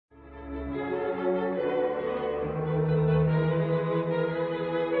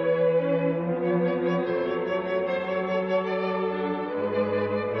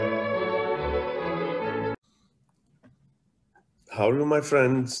How are you, my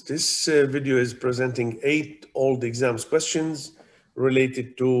friends? This video is presenting 8 old exams questions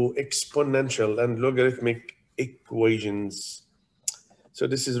related to exponential and logarithmic equations. So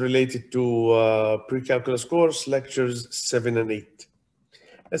this is related to pre-calculus course, lectures 7 and 8.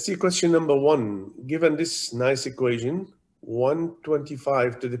 Let's see question number 1. Given this nice equation,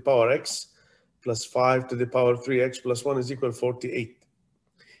 125 to the power x plus 5 to the power 3x plus 1 is equal to 48.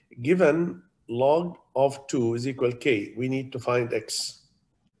 Given log of 2 is equal to k, we need to find x.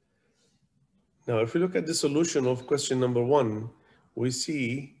 Now, if we look at the solution of question number 1, we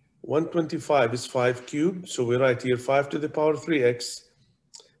see 125 is 5 cubed. So we write here 5 to the power 3x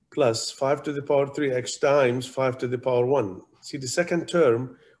plus 5 to the power 3x times 5 to the power 1. See, the second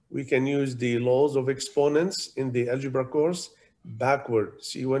term, we can use the laws of exponents in the algebra course backward.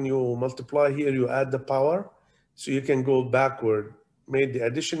 See, when you multiply here, you add the power. So you can go backward, made the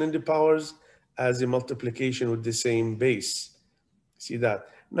addition in the powers as a multiplication with the same base. See that?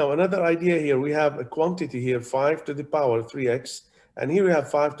 Now, another idea here, we have a quantity here, 5 to the power 3x, and here we have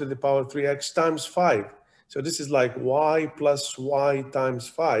 5 to the power 3x times 5. So this is like y plus y times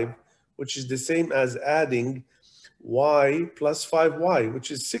 5, which is the same as adding y plus 5y, which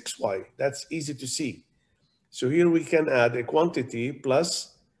is 6y. That's easy to see. So here we can add a quantity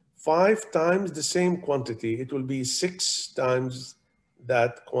plus 5 times the same quantity. It will be 6 times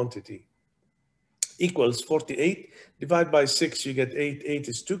that quantity. Equals 48. Divide by 6, you get 8. 8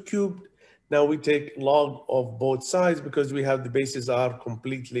 is 2 cubed. Now we take log of both sides because we have the bases are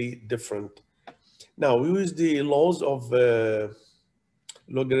completely different. Now we use the laws of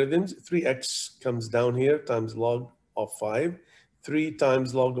logarithms. 3x comes down here times log of 5. 3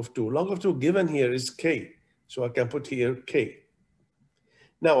 times log of 2. Log of 2 given here is k. So I can put here k.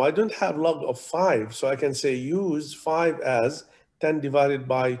 Now I don't have log of 5, so I can say use 5 as 10 divided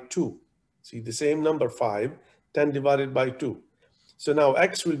by 2. See the same number 5, 10 divided by 2. So now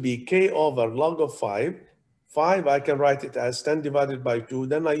x will be k over log of 5. 5, I can write it as 10 divided by 2.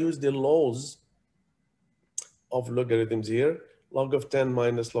 Then I use the laws of logarithms here. Log of 10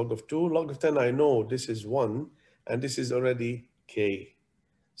 minus log of 2. Log of 10, I know this is 1, and this is already k.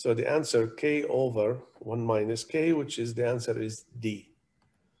 So the answer k over 1 minus k, which is the answer is D.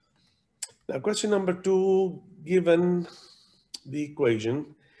 Now question number 2, given the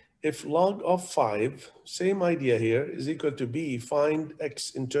equation, if log of 5, same idea here, is equal to b, find x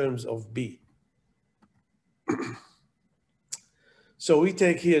in terms of b. So we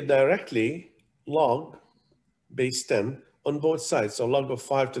take here directly log base 10 on both sides. So log of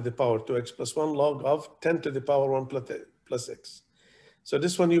 5 to the power 2x plus 1, log of 10 to the power 1 plus x. So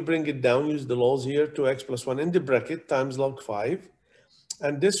this one you bring it down, use the laws here, 2x plus 1 in the bracket times log 5.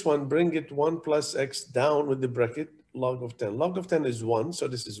 And this one, bring it 1 plus x down with the bracket, log of 10. Log of 10 is 1, so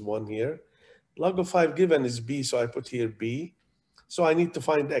this is 1 here. Log of 5 given is b, so I put here b. So I need to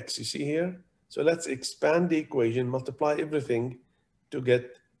find x, you see here? So let's expand the equation, multiply everything to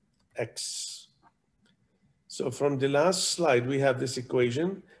get x. So from the last slide, we have this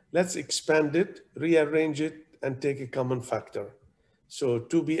equation. Let's expand it, rearrange it, and take a common factor. So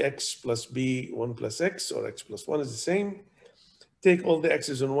 2bx plus b, 1 plus x, or x plus 1 is the same. Take all the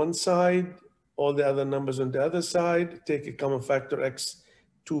x's on one side, all the other numbers on the other side, take a common factor x,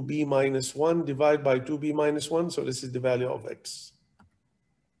 2b minus 1, divide by 2b minus 1, so this is the value of x.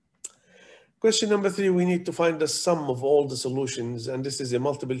 Question number 3, we need to find the sum of all the solutions, and this is a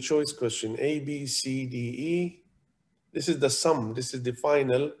multiple choice question, A, B, C, D, E. This is the sum, this is the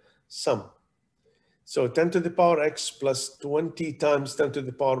final sum. So 10 to the power x plus 20 times 10 to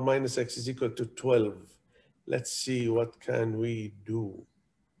the power minus x is equal to 12. Let's see what can we do.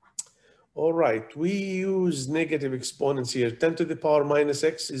 All right, we use negative exponents here. 10 to the power minus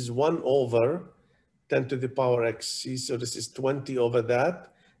x is 1 over 10 to the power x. See, so this is 20 over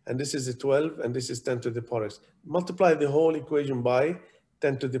that, and this is a 12, and this is 10 to the power x. Multiply the whole equation by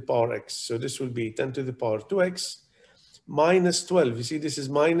 10 to the power x. So this will be 10 to the power 2x minus 12. You see, this is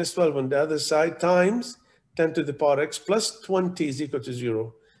minus 12 on the other side times 10 to the power x plus 20 is equal to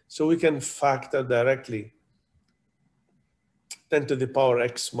 0. So we can factor directly. 10 to the power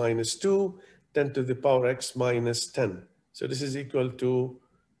x minus 2, 10 to the power x minus 10. So this is equal to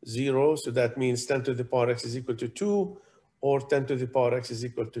 0. So that means 10 to the power x is equal to 2, or 10 to the power x is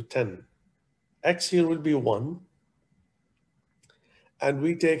equal to 10. X here will be 1. And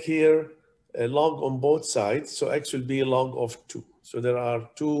we take here a log on both sides. So x will be a log of 2. So there are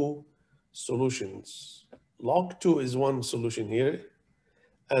 2 solutions. Log 2 is one solution here.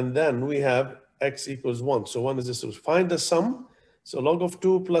 And then we have x equals 1. So 1 is the solution. Find the sum. So log of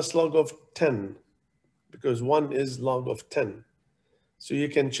 2 plus log of 10, because 1 is log of 10. So you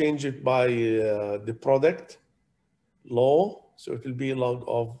can change it by the product law. So it will be log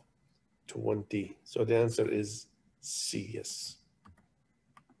of 20. So the answer is C, yes.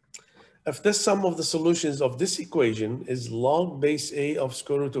 If the sum of the solutions of this equation is log base A of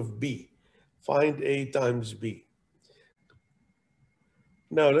square root of B, find A times B.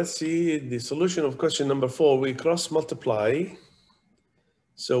 Now let's see the solution of question number 4. We cross multiply.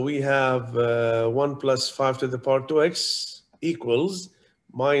 So we have 1 plus 5 to the power 2x equals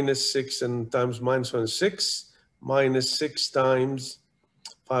minus 6 and times minus 1 is 6, minus 6 times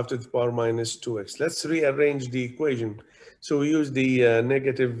 5 to the power minus 2x. Let's rearrange the equation. So we use the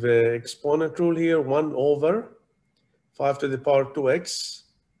negative exponent rule here, 1 over 5 to the power 2x.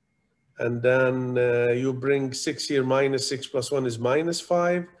 And then you bring 6 here, minus 6 plus 1 is minus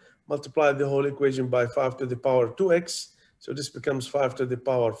 5. Multiply the whole equation by 5 to the power 2x. So this becomes 5 to the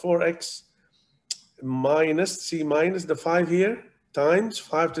power 4x minus, see minus the 5 here, times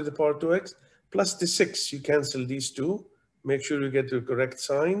 5 to the power 2x, plus the 6. You cancel these two. Make sure you get the correct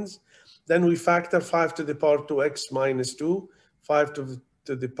signs. Then we factor 5 to the power 2x minus 2, 5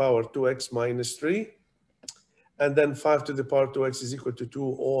 to the power 2x minus 3. And then 5 to the power 2x is equal to 2,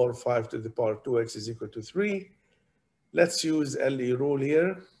 or 5 to the power 2x is equal to 3. Let's use LE rule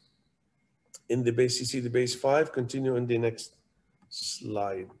here. In the base, you see the base 5. Continue in the next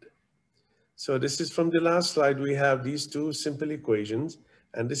slide. So this is from the last slide. We have these two simple equations,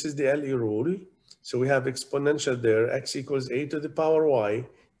 and this is the LE rule. So we have exponential there, x equals a to the power y.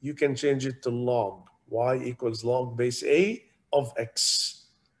 You can change it to log. Y equals log base a of x.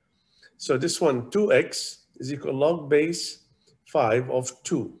 So this one, 2x is equal log base 5 of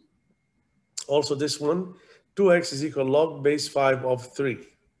 2. Also this one, 2x is equal log base 5 of 3.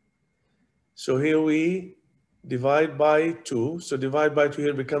 So here we divide by 2. So divide by 2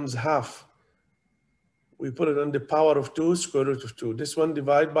 here becomes half. We put it on the power of 2, square root of 2. This one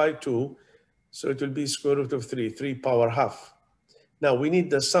divide by 2. So it will be square root of 3, 3 power half. Now we need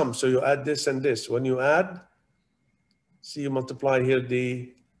the sum. So you add this and this. When you add, see, you multiply here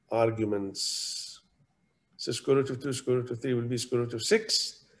the arguments. So square root of 2, square root of 3 will be square root of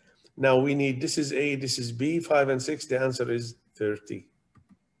 6. Now we need, this is A, this is B, 5 and 6. The answer is 30.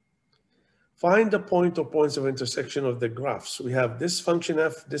 Find the point or points of intersection of the graphs. We have this function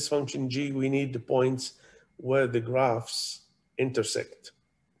f, this function g. We need the points where the graphs intersect.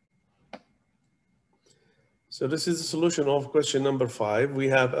 So this is the solution of question number 5. We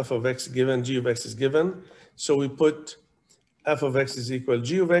have f of x given, g of x is given. So we put f of x is equal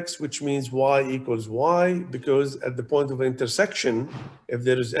g of x, which means y equals y, because at the point of intersection, if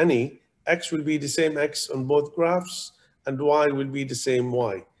there is any, x will be the same x on both graphs, and y will be the same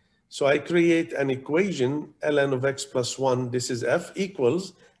y. So I create an equation, ln of x plus 1, this is f,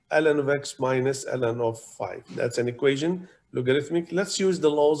 equals ln of x minus ln of 5. That's an equation, logarithmic. Let's use the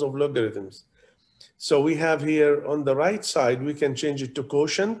laws of logarithms. So we have here on the right side, we can change it to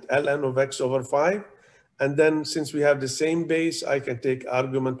quotient, ln of x over 5. And then since we have the same base, I can take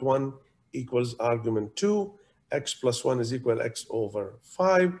argument 1 equals argument 2. X plus 1 is equal x over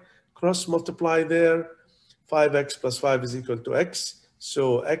 5. Cross multiply there. 5x plus 5 is equal to x.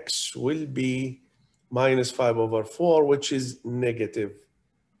 So x will be minus 5 over 4, which is negative.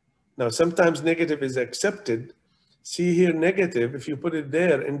 Now, sometimes negative is accepted. See here, negative, if you put it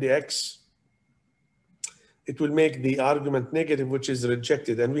there in the x, it will make the argument negative, which is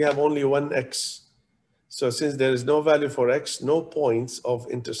rejected. And we have only one x. So since there is no value for x, no points of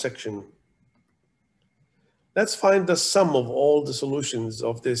intersection. Let's find the sum of all the solutions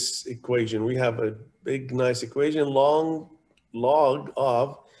of this equation. We have a big, nice equation, log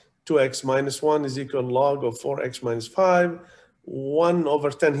of 2x minus 1 is equal to log of 4x minus 5. 1 over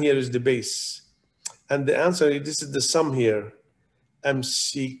 10 here is the base. And the answer, this is the sum here,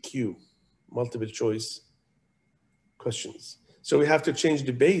 MCQ, multiple choice questions. So we have to change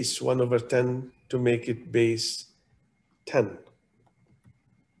the base 1 over 10 to make it base 10.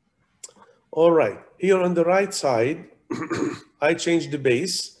 All right, here on the right side, I changed the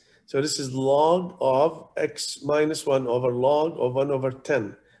base. So this is log of x minus 1 over log of 1 over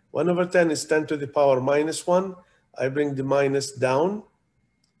 10. 1 over 10 is 10 to the power minus 1. I bring the minus down.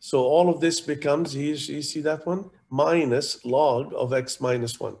 So all of this becomes, you see that one? Minus log of x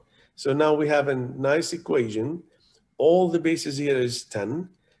minus 1. So now we have a nice equation. All the bases here is 10.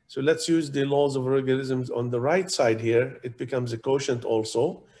 So let's use the laws of logarithms on the right side here. It becomes a quotient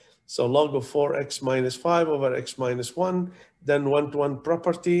also. So log of 4x minus 5 over x minus 1. Then one-to-one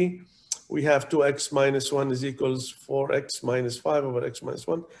property. We have 2x minus 1 is equals 4x minus 5 over x minus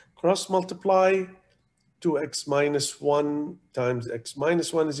 1. Cross multiply. 2x minus 1 times x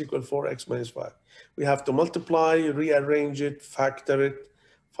minus 1 is equal to 4x minus 5. We have to multiply, rearrange it, factor it,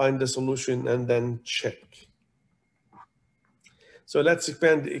 find the solution, and then check. So let's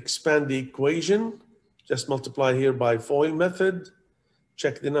expand the equation. Just multiply here by FOIL method.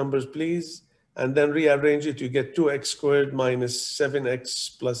 Check the numbers, please. And then rearrange it. You get 2x squared minus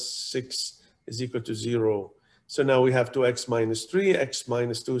 7x plus 6 is equal to 0. So now we have 2x minus 3, x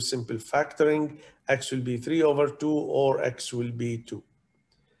minus 2, simple factoring. X will be 3 over 2 or x will be 2.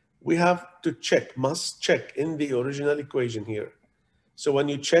 We have to check, must check in the original equation here. So when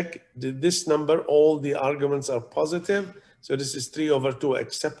you check this number, all the arguments are positive. So this is 3 over 2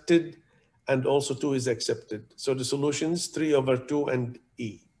 accepted, and also 2 is accepted. So the solution is 3 over 2 and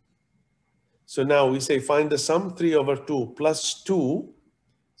E. So now we say find the sum, 3 over 2 plus 2.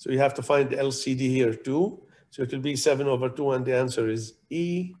 So you have to find the LCD here too. So it will be 7 over 2, and the answer is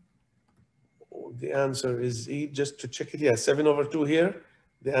E. The answer is E, just to check it. Yeah, 7 over 2 here.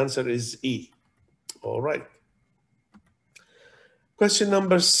 The answer is E. All right. Question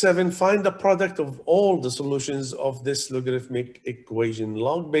number 7, find the product of all the solutions of this logarithmic equation.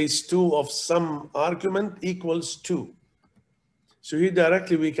 Log base 2 of some argument equals 2. So here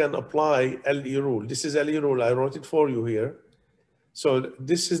directly we can apply LE rule. This is LE rule, I wrote it for you here. So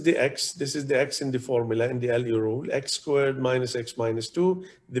this is the x in the formula in the LE rule, x squared minus x minus 2.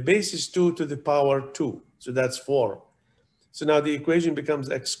 The base is 2 to the power 2, so that's 4. So now the equation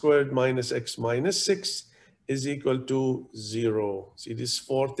becomes x squared minus x minus 6 is equal to 0. See this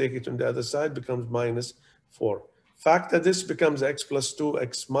 4, take it on the other side, becomes minus 4. Factor this, becomes x plus 2,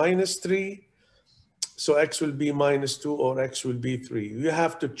 x minus 3. So x will be minus 2 or x will be 3. You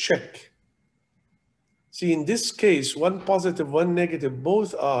have to check. See, in this case, one positive, one negative,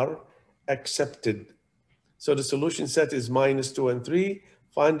 both are accepted. So the solution set is minus 2 and 3.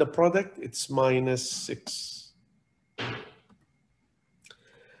 Find the product, it's minus 6.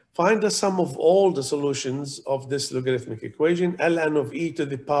 Find the sum of all the solutions of this logarithmic equation. Ln of e to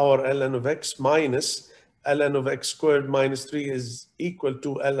the power ln of x minus ln of x squared minus 3 is equal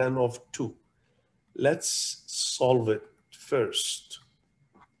to ln of 2. Let's solve it first.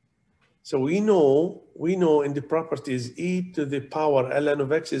 So we know in the properties e to the power ln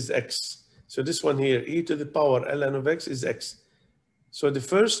of x is x. So this one here, e to the power ln of x is x. So the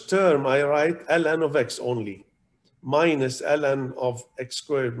first term I write ln of x only, minus ln of x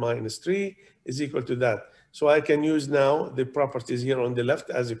squared minus 3 is equal to that. So I can use now the properties here on the left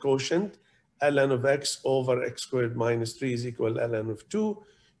as a quotient. Ln of x over x squared minus 3 is equal to ln of 2.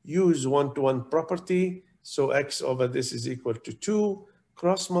 Use one-to-one property. So x over this is equal to 2.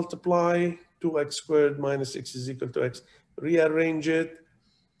 Cross multiply, 2x squared minus 6 is equal to x. Rearrange it.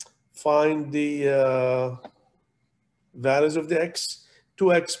 Find the values of the x.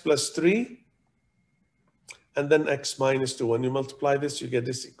 2x plus 3. And then x minus 2. When you multiply this, you get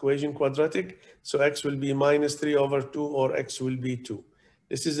this equation quadratic. So x will be minus 3 over 2 or x will be 2.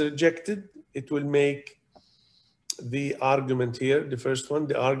 This is rejected. It will make the argument here, the first one,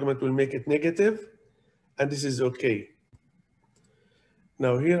 the argument will make it negative. And this is okay.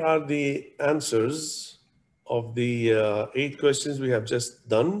 Now here are the answers of the 8 questions we have just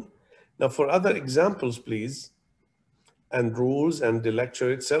done. Now for other examples, please, and rules and the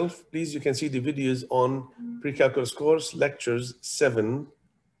lecture itself, please, you can see the videos on pre-calculus course, lectures 7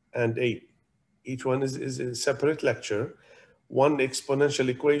 and 8. Each one is a separate lecture. One, exponential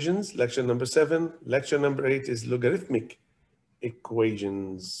equations, lecture number 7. Lecture number 8 is logarithmic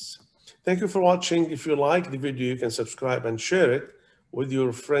equations. Thank you for watching. If you like the video, you can subscribe and share it with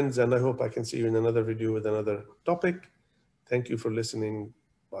your friends. And I hope I can see you in another video with another topic. Thank you for listening.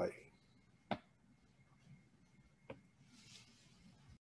 Bye.